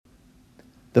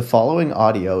The following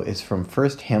audio is from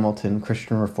First Hamilton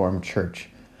Christian Reformed Church,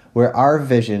 where our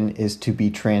vision is to be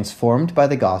transformed by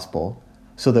the gospel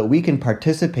so that we can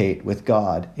participate with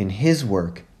God in His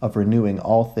work of renewing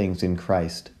all things in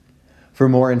Christ. For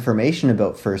more information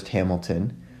about First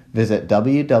Hamilton, visit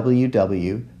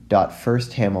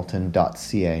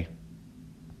www.firsthamilton.ca.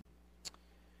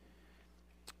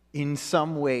 In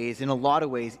some ways, in a lot of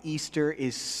ways, Easter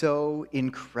is so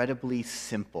incredibly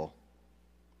simple.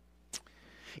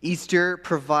 Easter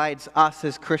provides us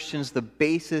as Christians the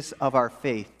basis of our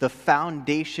faith, the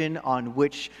foundation on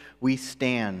which we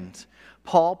stand.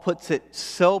 Paul puts it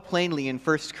so plainly in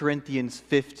 1 Corinthians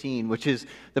 15, which is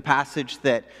the passage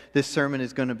that this sermon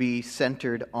is going to be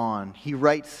centered on. He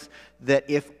writes that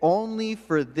if only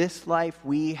for this life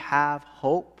we have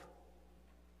hope,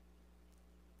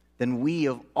 then we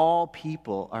of all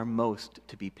people are most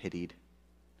to be pitied.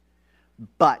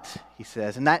 But, he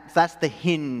says, and that's the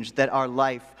hinge that our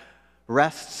life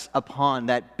rests upon,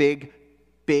 that big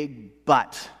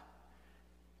but.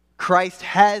 Christ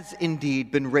has indeed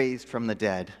been raised from the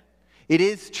dead. It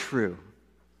is true.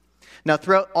 Now,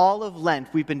 throughout all of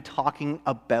Lent, we've been talking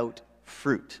about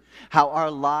fruit. How our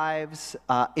lives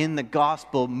in the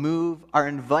gospel are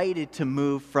invited to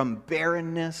move from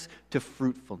barrenness to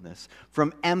fruitfulness,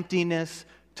 from emptiness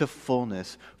to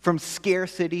fullness, from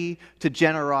scarcity to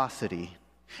generosity.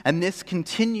 And this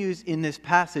continues in this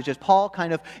passage as Paul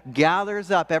kind of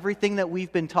gathers up everything that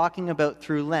we've been talking about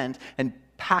through Lent and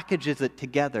packages it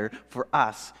together for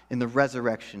us in the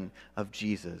resurrection of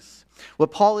Jesus.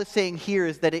 What Paul is saying here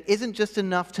is that it isn't just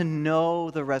enough to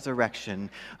know the resurrection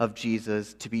of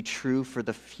Jesus to be true for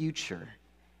the future.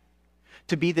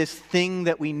 To be this thing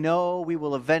that we know we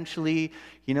will eventually,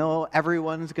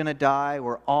 everyone's going to die,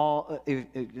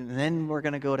 and then we're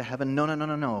going to go to heaven.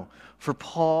 No. For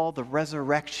Paul, the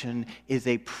resurrection is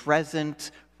a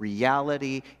present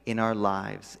reality in our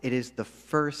lives. It is the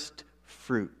first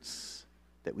fruits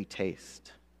that we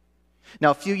taste.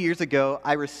 Now, a few years ago,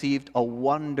 I received a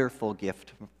wonderful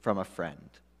gift from a friend.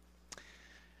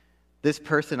 This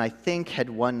person, I think, had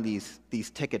won these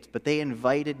tickets, but they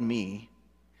invited me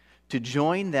to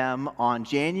join them on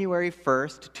January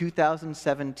 1st,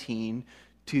 2017,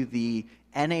 to the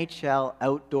NHL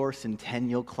Outdoor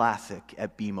Centennial Classic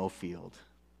at BMO Field.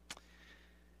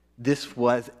 This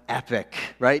was epic,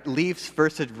 right? Leafs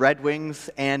versus Red Wings,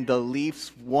 and the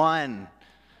Leafs won.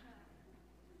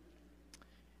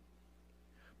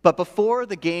 But before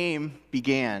the game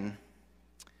began,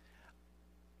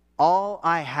 all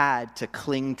I had to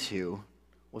cling to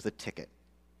was a ticket.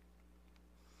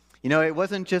 It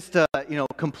wasn't just a,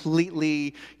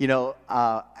 completely,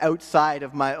 outside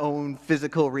of my own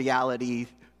physical reality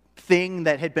thing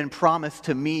that had been promised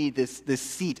to me, this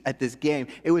seat at this game.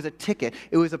 It was a ticket.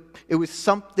 It was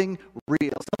something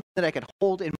real, something that I could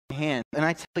hold in my hand. And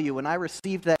I tell you, when I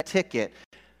received that ticket,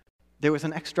 there was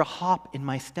an extra hop in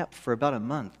my step for about a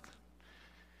month,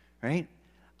 right?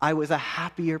 I was a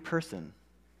happier person.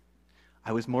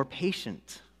 I was more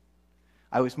patient.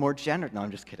 I was more generous. No, I'm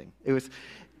just kidding.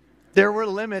 There were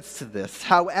limits to this.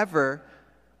 However,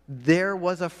 there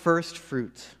was a first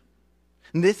fruit.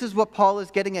 And this is what Paul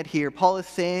is getting at here. Paul is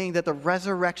saying that the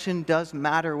resurrection does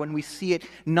matter when we see it,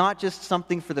 not just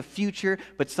something for the future,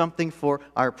 but something for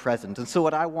our present. And so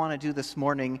what I want to do this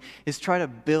morning is try to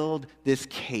build this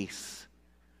case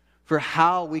for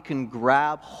how we can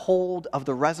grab hold of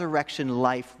the resurrection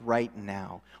life right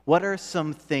now. What are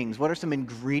some things, what are some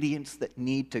ingredients that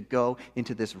need to go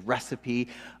into this recipe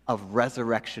of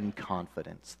resurrection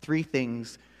confidence? 3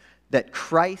 things: that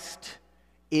Christ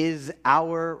is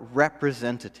our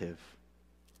representative.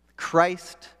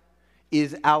 Christ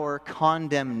is our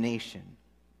condemnation.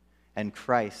 And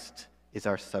Christ is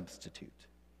our substitute.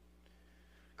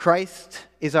 Christ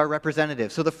is our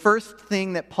representative. So the first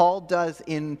thing that Paul does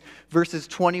in verses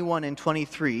 21 and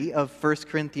 23 of 1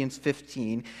 Corinthians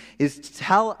 15 is to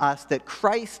tell us that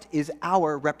Christ is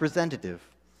our representative.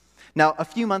 Now, a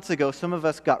few months ago, some of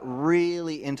us got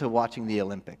really into watching the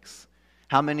Olympics.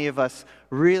 How many of us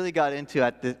really got into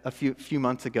it a few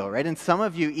months ago, right? And some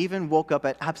of you even woke up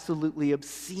at absolutely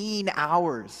obscene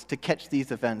hours to catch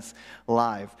these events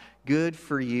live. Good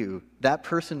for you. That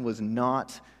person was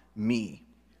not me.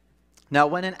 Now,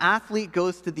 when an athlete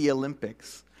goes to the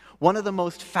Olympics, one of the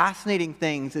most fascinating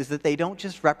things is that they don't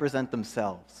just represent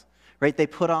themselves, right? They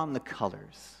put on the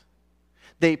colors.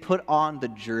 They put on the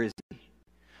jersey,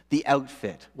 the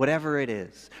outfit, whatever it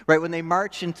is, right? When they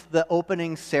march into the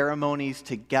opening ceremonies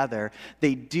together,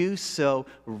 they do so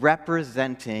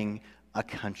representing a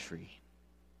country.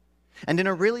 And in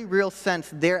a really real sense,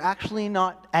 they're actually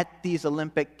not at these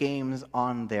Olympic Games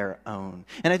on their own.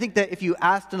 And I think that if you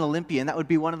asked an Olympian, that would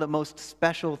be one of the most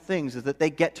special things, is that they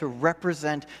get to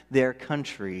represent their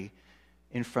country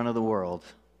in front of the world.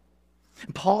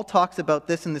 Paul talks about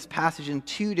this in this passage in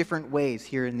two different ways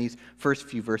here in these first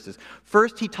few verses.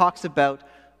 First, he talks about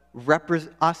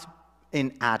us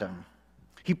in Adam.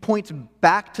 He points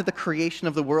back to the creation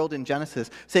of the world in Genesis,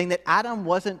 saying that Adam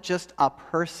wasn't just a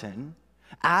person.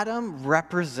 Adam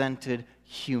represented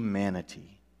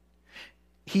humanity.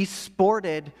 He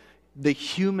sported the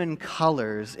human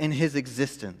colors in his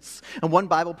existence. And one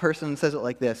Bible person says it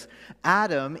like this: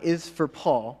 Adam is, for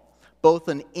Paul, both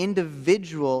an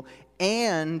individual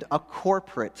and a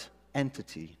corporate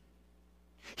entity.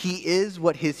 He is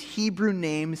what his Hebrew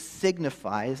name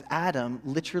signifies. Adam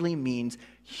literally means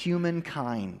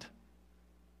humankind.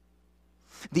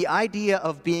 The idea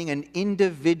of being an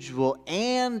individual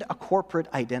and a corporate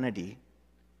identity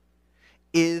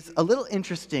is a little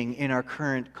interesting in our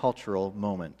current cultural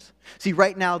moment. See,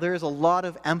 right now there is a lot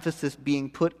of emphasis being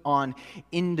put on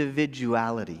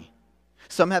individuality.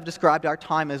 Some have described our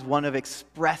time as one of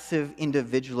expressive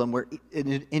individualism,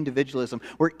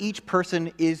 where each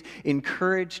person is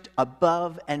encouraged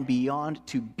above and beyond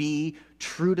to be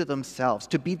true to themselves,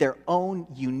 to be their own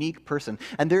unique person.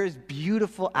 And there is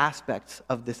beautiful aspects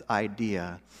of this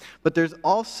idea. But there's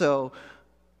also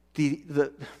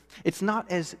it's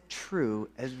not as true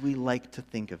as we like to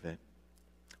think of it.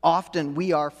 Often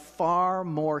we are far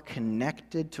more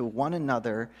connected to one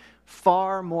another,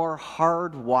 far more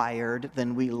hardwired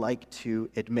than we like to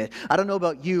admit. I don't know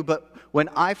about you, but when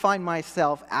I find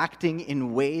myself acting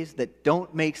in ways that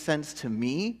don't make sense to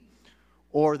me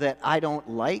or that I don't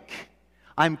like,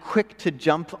 I'm quick to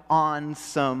jump on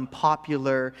some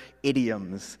popular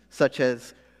idioms, such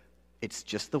as, "It's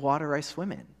just the water I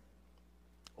swim in,"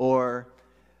 or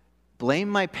 "Blame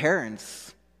my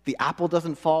parents, the apple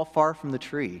doesn't fall far from the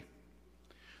tree,"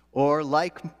 or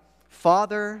 "Like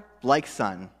father, like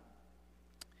son."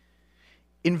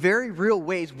 In very real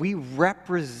ways, we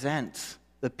represent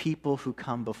the people who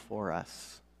come before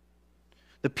us,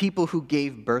 the people who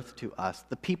gave birth to us,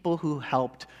 the people who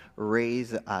helped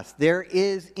raise us. There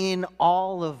is in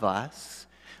all of us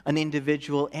an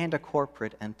individual and a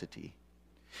corporate entity.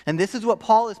 And this is what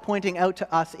Paul is pointing out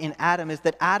to us in Adam, is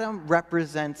that Adam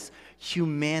represents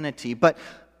humanity. But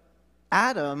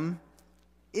Adam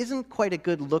isn't quite a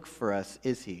good look for us,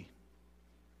 is he?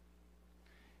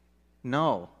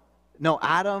 No,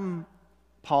 Adam,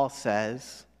 Paul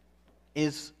says,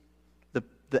 is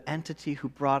the entity who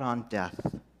brought on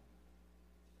death.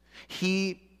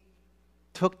 He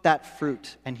took that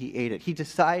fruit and he ate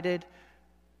it.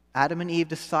 Adam and Eve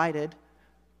decided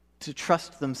to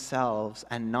trust themselves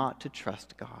and not to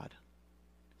trust God.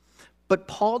 But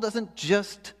Paul doesn't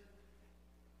just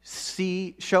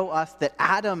show us that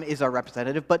Adam is our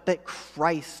representative, but that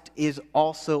Christ is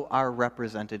also our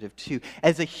representative too.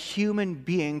 As a human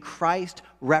being, Christ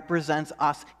represents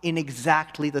us in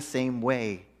exactly the same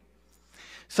way.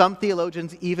 Some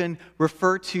theologians even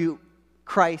refer to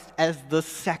Christ as the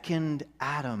second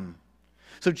Adam.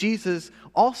 So Jesus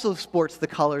also sports the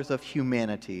colors of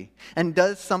humanity and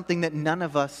does something that none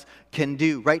of us can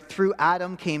do. Right? Through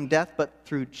Adam came death, but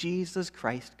through Jesus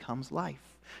Christ comes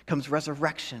life, comes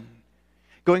resurrection.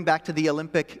 Going back to the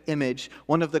Olympic image,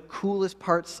 one of the coolest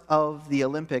parts of the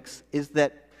Olympics is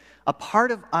that a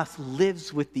part of us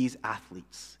lives with these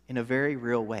athletes in a very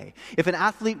real way. If an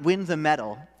athlete wins a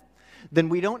medal, then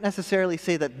we don't necessarily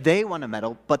say that they won a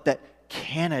medal, but that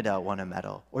Canada won a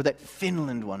medal, or that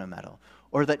Finland won a medal,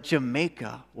 or that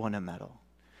Jamaica won a medal.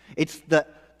 It's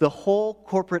the whole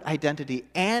corporate identity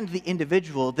and the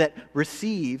individual that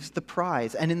receives the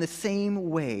prize. And in the same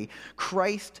way,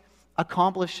 Christ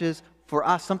accomplishes for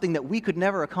us something that we could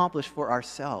never accomplish for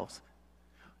ourselves.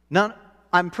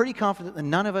 I'm pretty confident that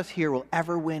none of us here will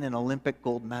ever win an Olympic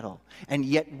gold medal, and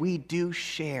yet we do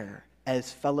share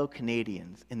as fellow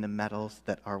Canadians in the medals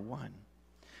that are won.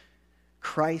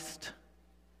 Christ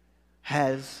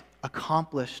has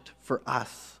accomplished for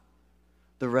us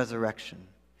the resurrection,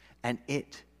 and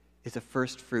it is a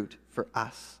first fruit for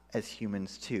us as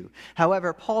humans too.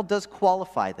 However, Paul does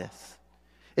qualify this.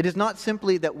 It is not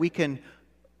simply that we can,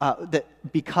 that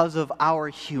because of our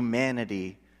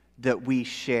humanity, that we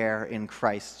share in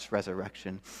Christ's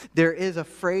resurrection. There is a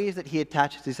phrase that he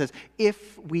attaches. He says,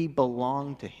 if we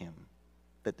belong to him,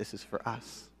 that this is for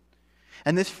us.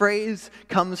 And this phrase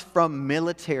comes from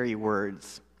military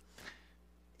words.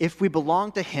 If we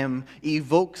belong to him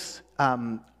evokes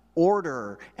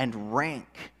order and rank.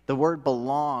 The word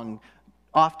belong,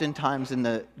 oftentimes in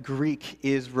the Greek,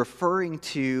 is referring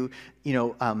to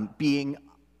being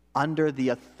under the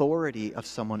authority of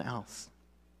someone else.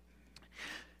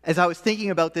 As I was thinking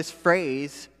about this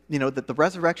phrase, that the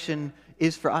resurrection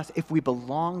is for us if we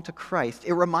belong to Christ,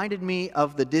 it reminded me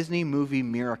of the Disney movie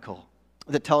Miracle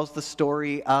that tells the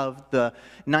story of the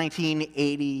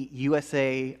 1980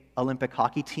 USA Olympic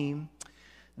hockey team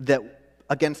that,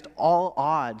 against all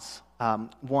odds,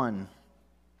 won.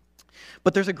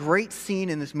 But there's a great scene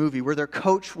in this movie where their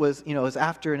coach was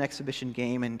after an exhibition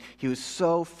game, and he was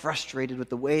so frustrated with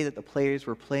the way that the players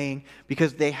were playing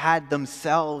because they had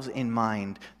themselves in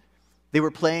mind. They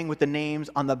were playing with the names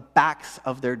on the backs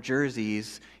of their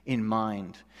jerseys in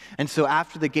mind. And so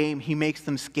after the game, he makes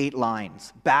them skate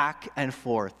lines, back and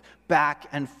forth,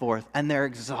 and they're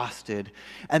exhausted,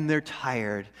 and they're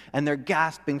tired, and they're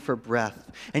gasping for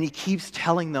breath. And he keeps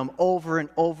telling them over and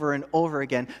over and over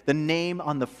again, the name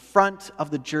on the front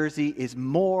of the jersey is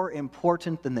more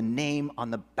important than the name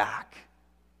on the back.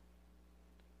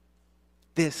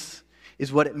 This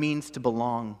is what it means to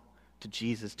belong to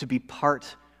Jesus, to be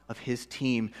part of his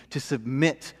team, to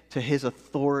submit to his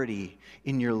authority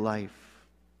in your life.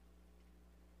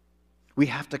 We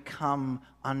have to come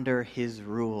under his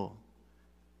rule.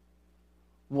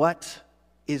 What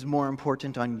is more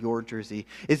important on your jersey?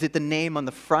 Is it the name on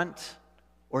the front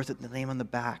or is it the name on the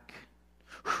back?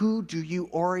 Who do you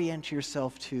orient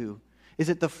yourself to? Is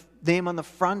it the name on the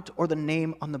front or the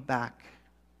name on the back?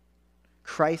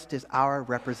 Christ is our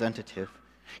representative.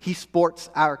 He sports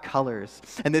our colors,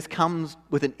 and this comes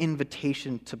with an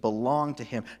invitation to belong to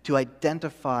him, to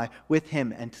identify with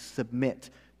him, and to submit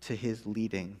to his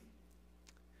leading.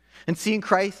 And seeing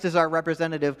Christ as our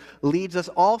representative leads us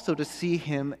also to see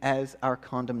him as our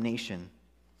condemnation.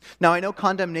 Now, I know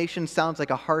condemnation sounds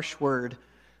like a harsh word,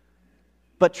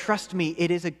 but trust me,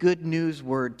 it is a good news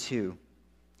word too.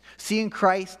 Seeing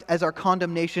Christ as our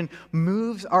condemnation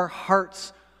moves our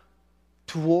hearts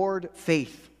toward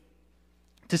faith.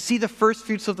 To see the first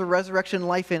fruits of the resurrection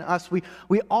life in us,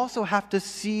 we also have to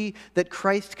see that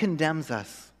Christ condemns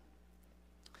us.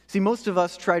 See, most of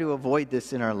us try to avoid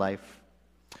this in our life.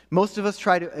 Most of us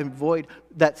try to avoid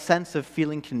that sense of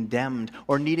feeling condemned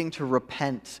or needing to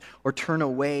repent or turn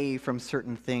away from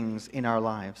certain things in our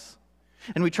lives.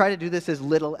 And we try to do this as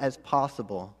little as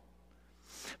possible.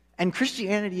 And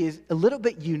Christianity is a little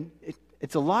bit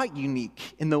it's a lot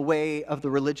unique in the way of the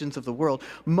religions of the world.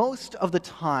 Most of the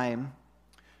time,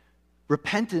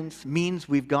 repentance means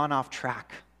we've gone off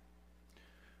track.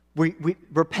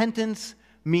 Repentance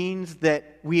means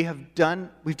that we've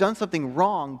done something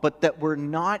wrong, but that we're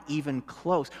not even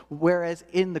close. Whereas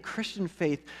in the Christian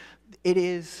faith, it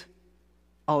is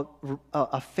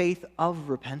a faith of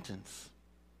repentance.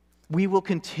 We will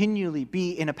continually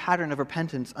be in a pattern of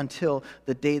repentance until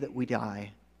the day that we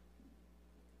die.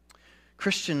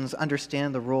 Christians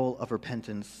understand the role of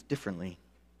repentance differently.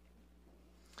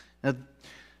 Now,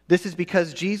 this is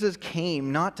because Jesus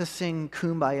came not to sing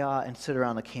Kumbaya and sit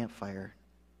around a campfire.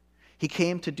 He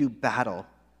came to do battle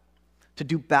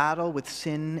with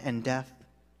sin and death,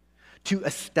 to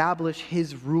establish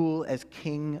his rule as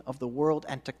king of the world,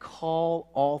 and to call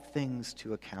all things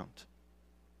to account.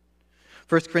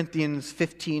 1 Corinthians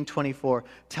 15:24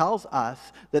 tells us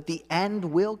that the end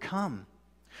will come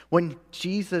when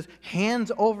Jesus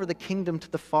hands over the kingdom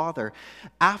to the Father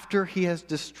after he has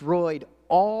destroyed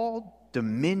all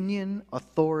dominion,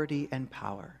 authority, and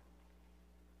power.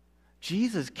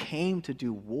 Jesus came to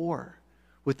do war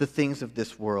with the things of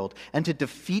this world and to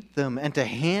defeat them and to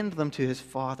hand them to his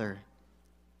Father.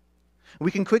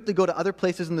 We can quickly go to other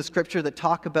places in the scripture that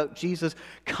talk about Jesus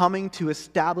coming to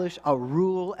establish a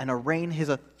rule and a reign, his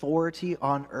authority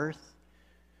on earth.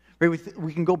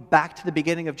 We can go back to the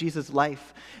beginning of Jesus'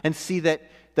 life and see that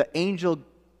the angel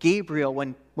Gabriel,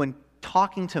 when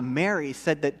talking to Mary,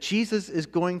 said that Jesus is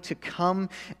going to come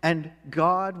and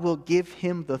God will give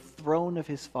him the throne of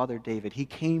his father David. He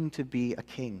came to be a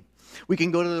king. We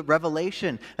can go to the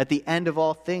Revelation at the end of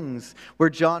all things, where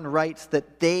John writes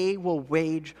that they will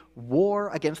wage war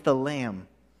against the Lamb,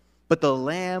 but the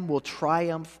Lamb will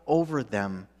triumph over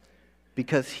them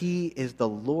because he is the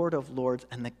Lord of lords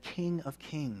and the King of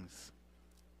kings.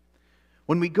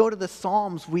 When we go to the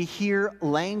Psalms, we hear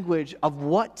language of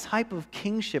what type of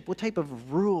kingship, what type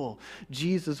of rule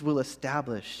Jesus will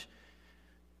establish.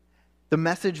 The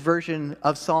Message version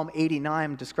of Psalm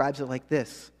 89 describes it like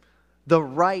this: "The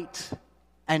right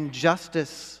and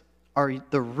justice are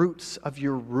the roots of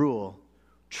your rule.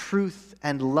 Truth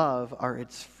and love are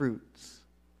its fruits."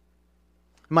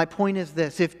 My point is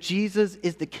this: if Jesus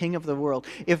is the King of the world,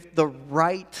 if the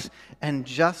right and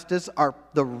justice are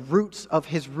the roots of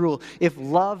his rule, if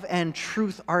love and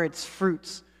truth are its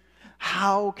fruits,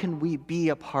 how can we be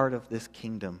a part of this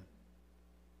kingdom?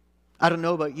 I don't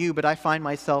know about you, but I find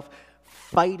myself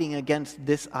fighting against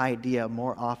this idea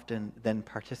more often than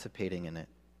participating in it.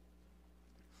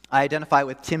 I identify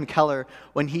with Tim Keller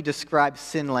when he describes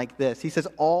sin like this. He says,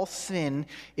 all sin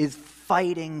is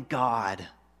fighting God,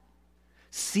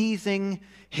 seizing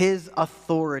his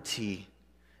authority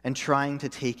and trying to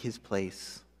take his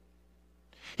place.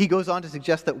 He goes on to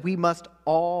suggest that we must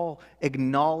all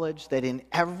acknowledge that in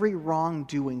every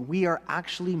wrongdoing, we are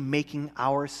actually making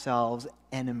ourselves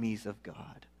enemies of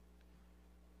God.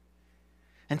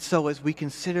 And so as we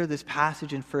consider this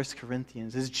passage in 1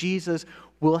 Corinthians, as Jesus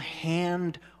will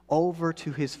hand over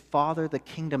to his Father the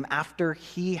kingdom after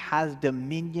he has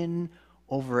dominion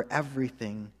over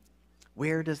everything,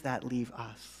 where does that leave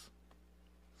us?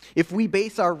 If we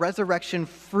base our resurrection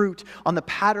fruit on the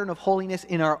pattern of holiness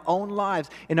in our own lives,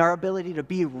 in our ability to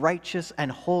be righteous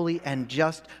and holy and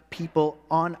just people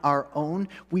on our own,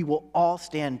 we will all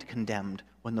stand condemned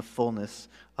when the fullness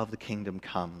of the kingdom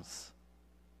comes.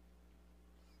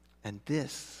 And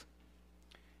this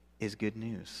is good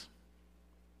news.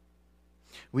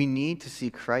 We need to see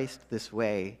Christ this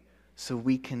way so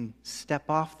we can step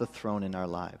off the throne in our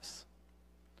lives,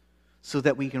 so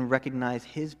that we can recognize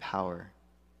his power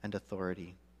and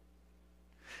authority.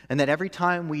 And that every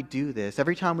time we do this,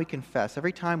 every time we confess,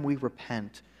 every time we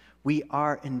repent, we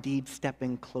are indeed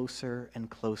stepping closer and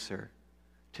closer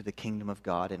to the kingdom of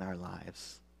God in our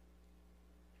lives.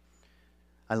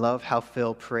 I love how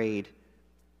Phil prayed.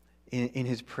 In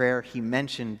his prayer, he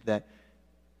mentioned that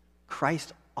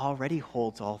Christ already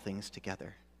holds all things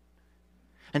together.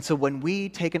 And so when we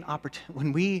take an opportunity,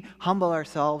 when we humble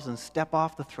ourselves and step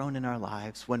off the throne in our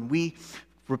lives, when we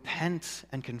repent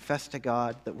and confess to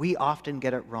God that we often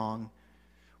get it wrong,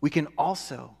 we can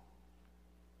also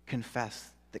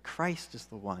confess that Christ is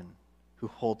the one who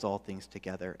holds all things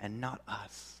together and not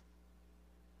us.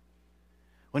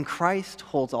 When Christ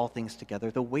holds all things together,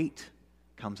 the weight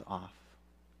comes off.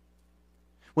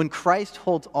 When Christ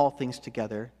holds all things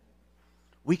together,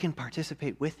 we can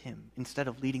participate with him instead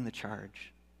of leading the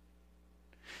charge.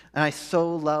 And I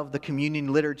so love the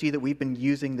communion liturgy that we've been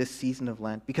using this season of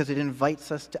Lent because it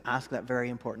invites us to ask that very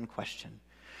important question,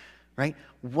 right?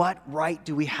 What right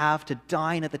do we have to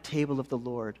dine at the table of the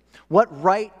Lord? What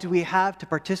right do we have to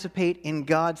participate in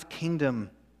God's kingdom?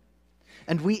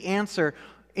 And we answer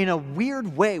in a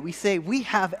weird way. We say we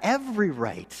have every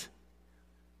right.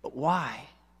 But why?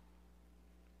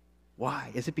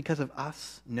 Why? Is it because of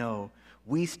us? No.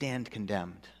 We stand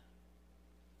condemned.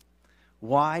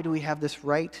 Why do we have this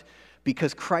right?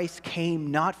 Because Christ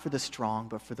came not for the strong,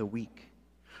 but for the weak.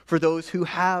 For those who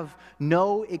have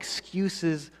no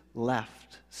excuses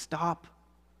left. Stop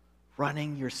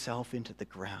running yourself into the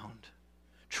ground,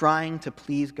 trying to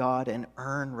please God and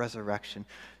earn resurrection.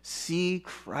 See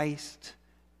Christ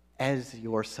as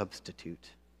your substitute.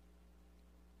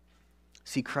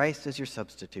 See Christ as your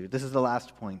substitute. This is the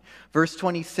last point. Verse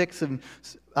 26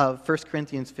 of 1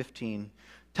 Corinthians 15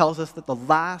 tells us that the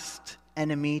last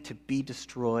enemy to be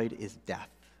destroyed is death.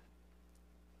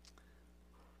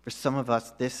 For some of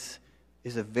us, this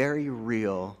is a very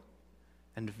real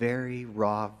and very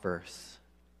raw verse.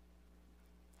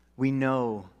 We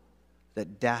know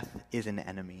that death is an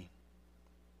enemy,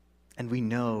 and we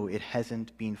know it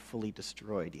hasn't been fully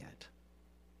destroyed yet.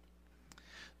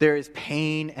 There is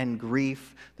pain and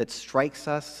grief that strikes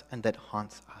us and that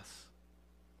haunts us.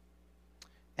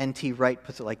 N.T. Wright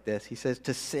puts it like this. He says,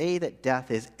 to say that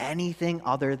death is anything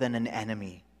other than an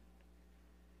enemy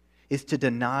is to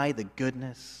deny the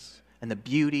goodness and the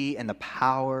beauty and the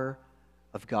power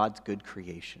of God's good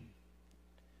creation.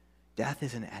 Death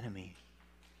is an enemy.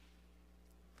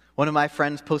 One of my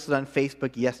friends posted on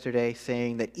Facebook yesterday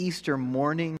saying that Easter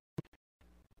morning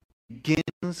begins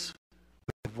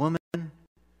with a woman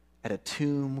at a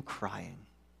tomb crying.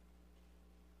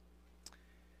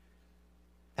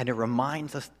 And it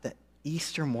reminds us that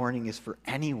Easter morning is for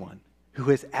anyone who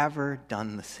has ever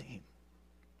done the same.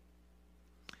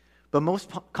 But most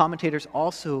commentators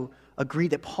also agree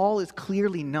that Paul is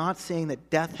clearly not saying that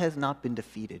death has not been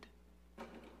defeated.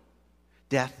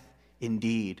 Death,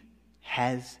 indeed,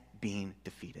 has been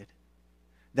defeated.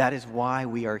 That is why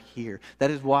we are here.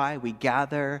 That is why we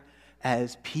gather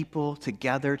as people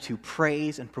together to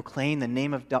praise and proclaim the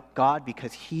name of God,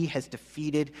 because he has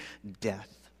defeated death.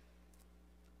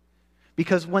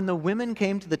 Because when the women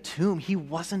came to the tomb, he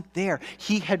wasn't there.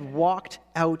 He had walked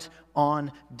out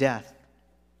on death.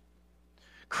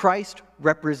 Christ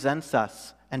represents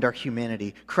us and our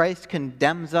humanity. Christ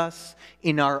condemns us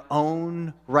in our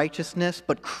own righteousness,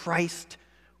 but Christ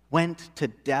went to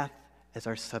death as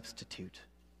our substitute.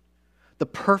 The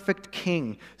perfect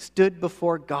king stood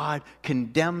before God,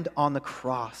 condemned on the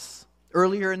cross.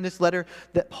 Earlier in this letter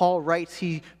that Paul writes,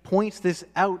 he points this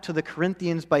out to the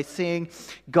Corinthians by saying,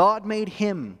 God made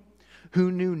him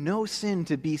who knew no sin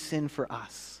to be sin for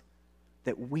us,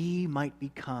 that we might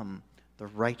become the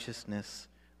righteousness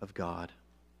of God.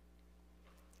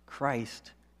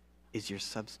 Christ is your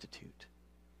substitute.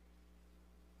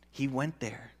 He went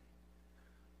there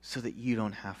so that you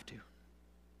don't have to.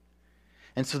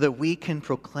 And so that we can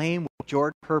proclaim what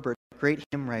George Herbert, a great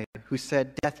hymn writer, who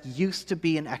said, death used to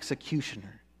be an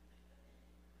executioner,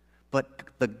 but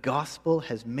the gospel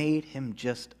has made him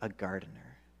just a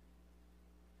gardener.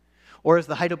 Or as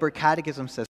the Heidelberg Catechism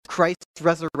says, Christ's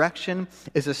resurrection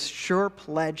is a sure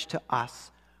pledge to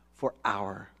us for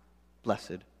our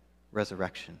blessed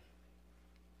resurrection.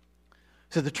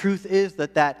 So the truth is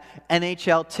that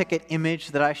NHL ticket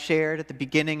image that I shared at the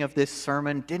beginning of this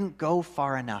sermon didn't go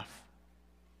far enough.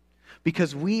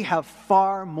 Because we have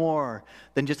far more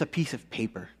than just a piece of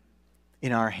paper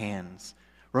in our hands,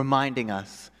 reminding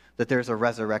us that there's a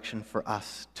resurrection for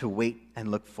us to wait and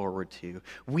look forward to.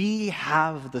 We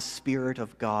have the Spirit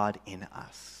of God in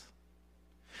us.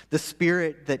 The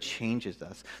Spirit that changes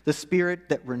us. The Spirit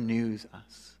that renews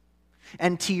us.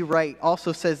 N.T. Wright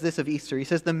also says this of Easter. He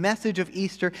says, the message of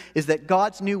Easter is that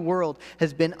God's new world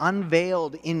has been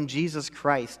unveiled in Jesus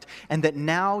Christ, and that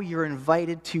now you're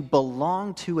invited to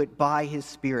belong to it by His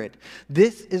Spirit.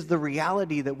 This is the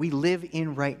reality that we live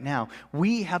in right now.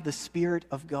 We have the Spirit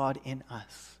of God in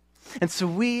us. And so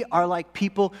we are like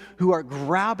people who are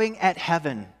grabbing at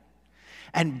heaven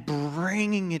and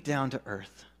bringing it down to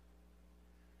earth.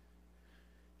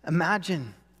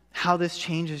 Imagine how this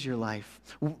changes your life.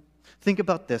 Think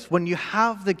about this. When you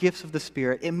have the gifts of the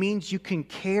Spirit, it means you can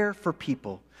care for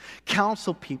people,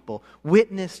 counsel people,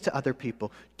 witness to other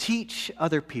people, teach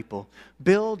other people,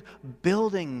 build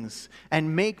buildings,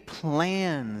 and make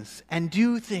plans, and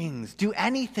do things, do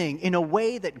anything in a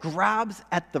way that grabs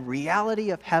at the reality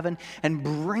of heaven and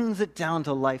brings it down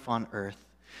to life on earth.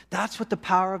 That's what the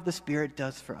power of the Spirit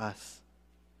does for us.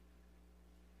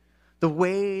 The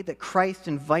way that Christ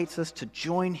invites us to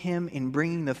join Him in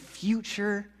bringing the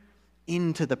future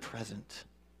into the present.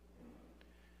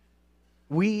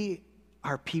 We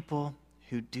are people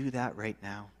who do that right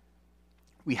now.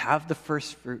 We have the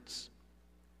first fruits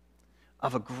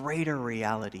of a greater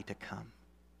reality to come.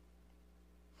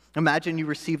 Imagine you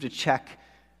received a check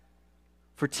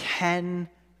for $10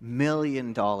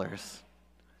 million that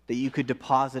you could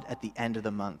deposit at the end of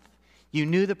the month. You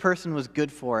knew the person was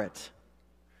good for it.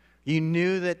 You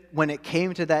knew that when it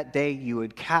came to that day, you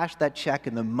would cash that check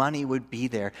and the money would be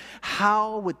there.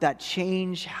 How would that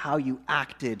change how you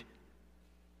acted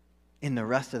in the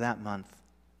rest of that month?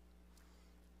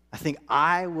 I think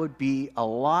I would be a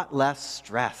lot less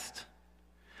stressed.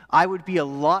 I would be a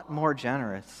lot more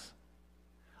generous.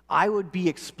 I would be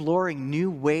exploring new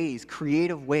ways,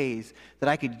 creative ways that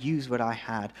I could use what I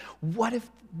had. What if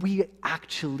we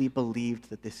actually believed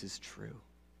that this is true?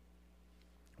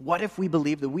 What if we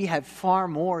believed that we had far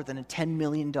more than a $10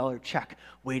 million check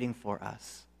waiting for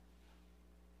us?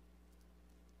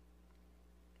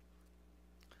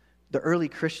 The early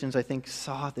Christians, I think,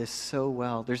 saw this so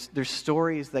well. There's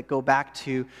stories that go back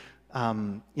to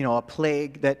a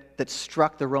plague that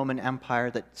struck the Roman Empire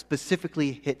that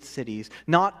specifically hit cities,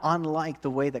 not unlike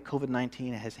the way that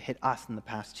COVID-19 has hit us in the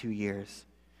past 2 years.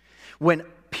 When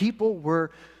people were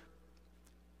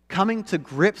coming to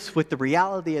grips with the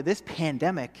reality of this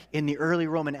pandemic in the early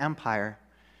Roman Empire,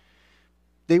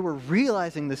 they were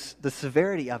realizing the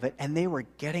severity of it, and they were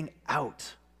getting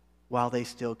out while they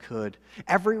still could.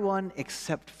 Everyone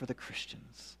except for the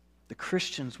Christians. The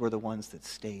Christians were the ones that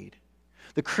stayed.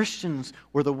 The Christians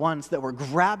were the ones that were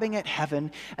grabbing at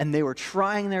heaven, and they were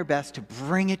trying their best to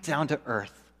bring it down to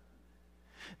earth.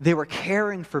 They were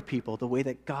caring for people the way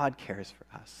that God cares for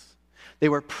us. They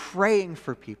were praying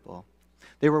for people.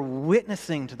 They were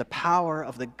witnessing to the power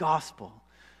of the gospel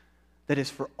that is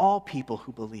for all people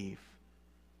who believe.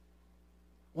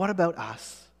 What about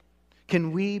us?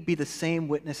 Can we be the same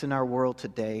witness in our world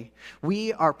today?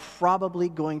 We are probably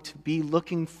going to be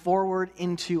looking forward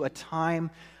into a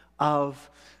time of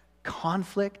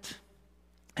conflict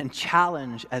and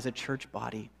challenge as a church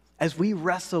body, as we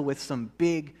wrestle with some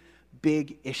big,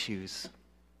 big issues.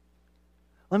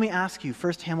 Let me ask you,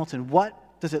 First Hamilton,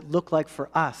 what does it look like for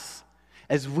us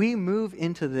as we move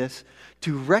into this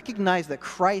to recognize that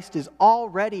Christ is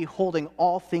already holding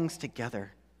all things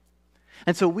together?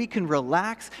 And so we can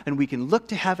relax and we can look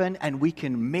to heaven and we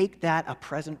can make that a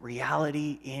present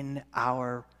reality in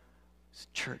our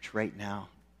church right now.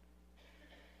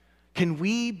 Can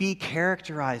we be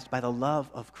characterized by the love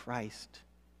of Christ?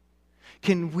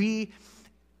 Can we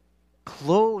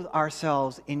clothe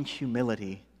ourselves in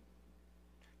humility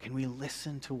Can we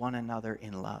listen to one another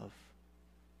in love?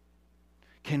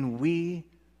 Can we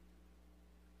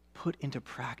put into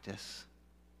practice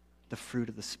the fruit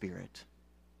of the Spirit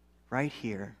right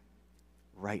here,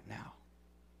 right now?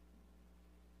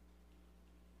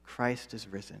 Christ is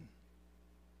risen.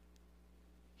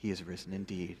 He is risen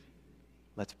indeed.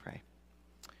 Let's pray.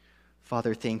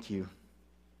 Father, thank you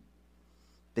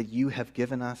that you have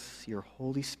given us your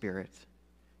Holy Spirit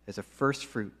as a first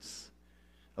fruits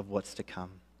of what's to come.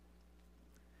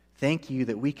 Thank you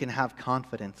that we can have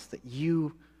confidence that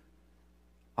you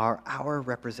are our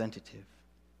representative,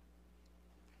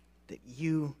 that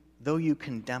you, though you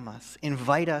condemn us,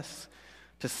 invite us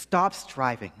to stop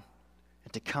striving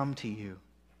and to come to you,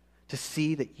 to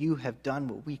see that you have done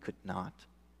what we could not.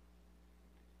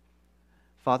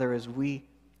 Father, as we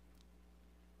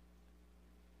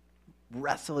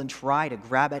wrestle and try to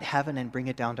grab at heaven and bring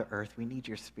it down to earth, we need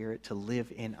your Spirit to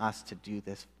live in us to do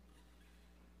this.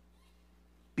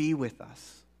 Be with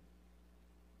us,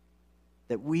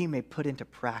 that we may put into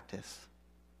practice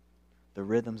the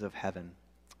rhythms of heaven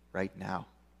right now,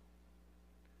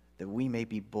 that we may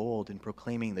be bold in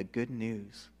proclaiming the good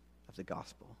news of the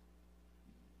gospel.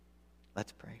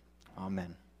 Let's pray.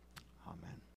 Amen.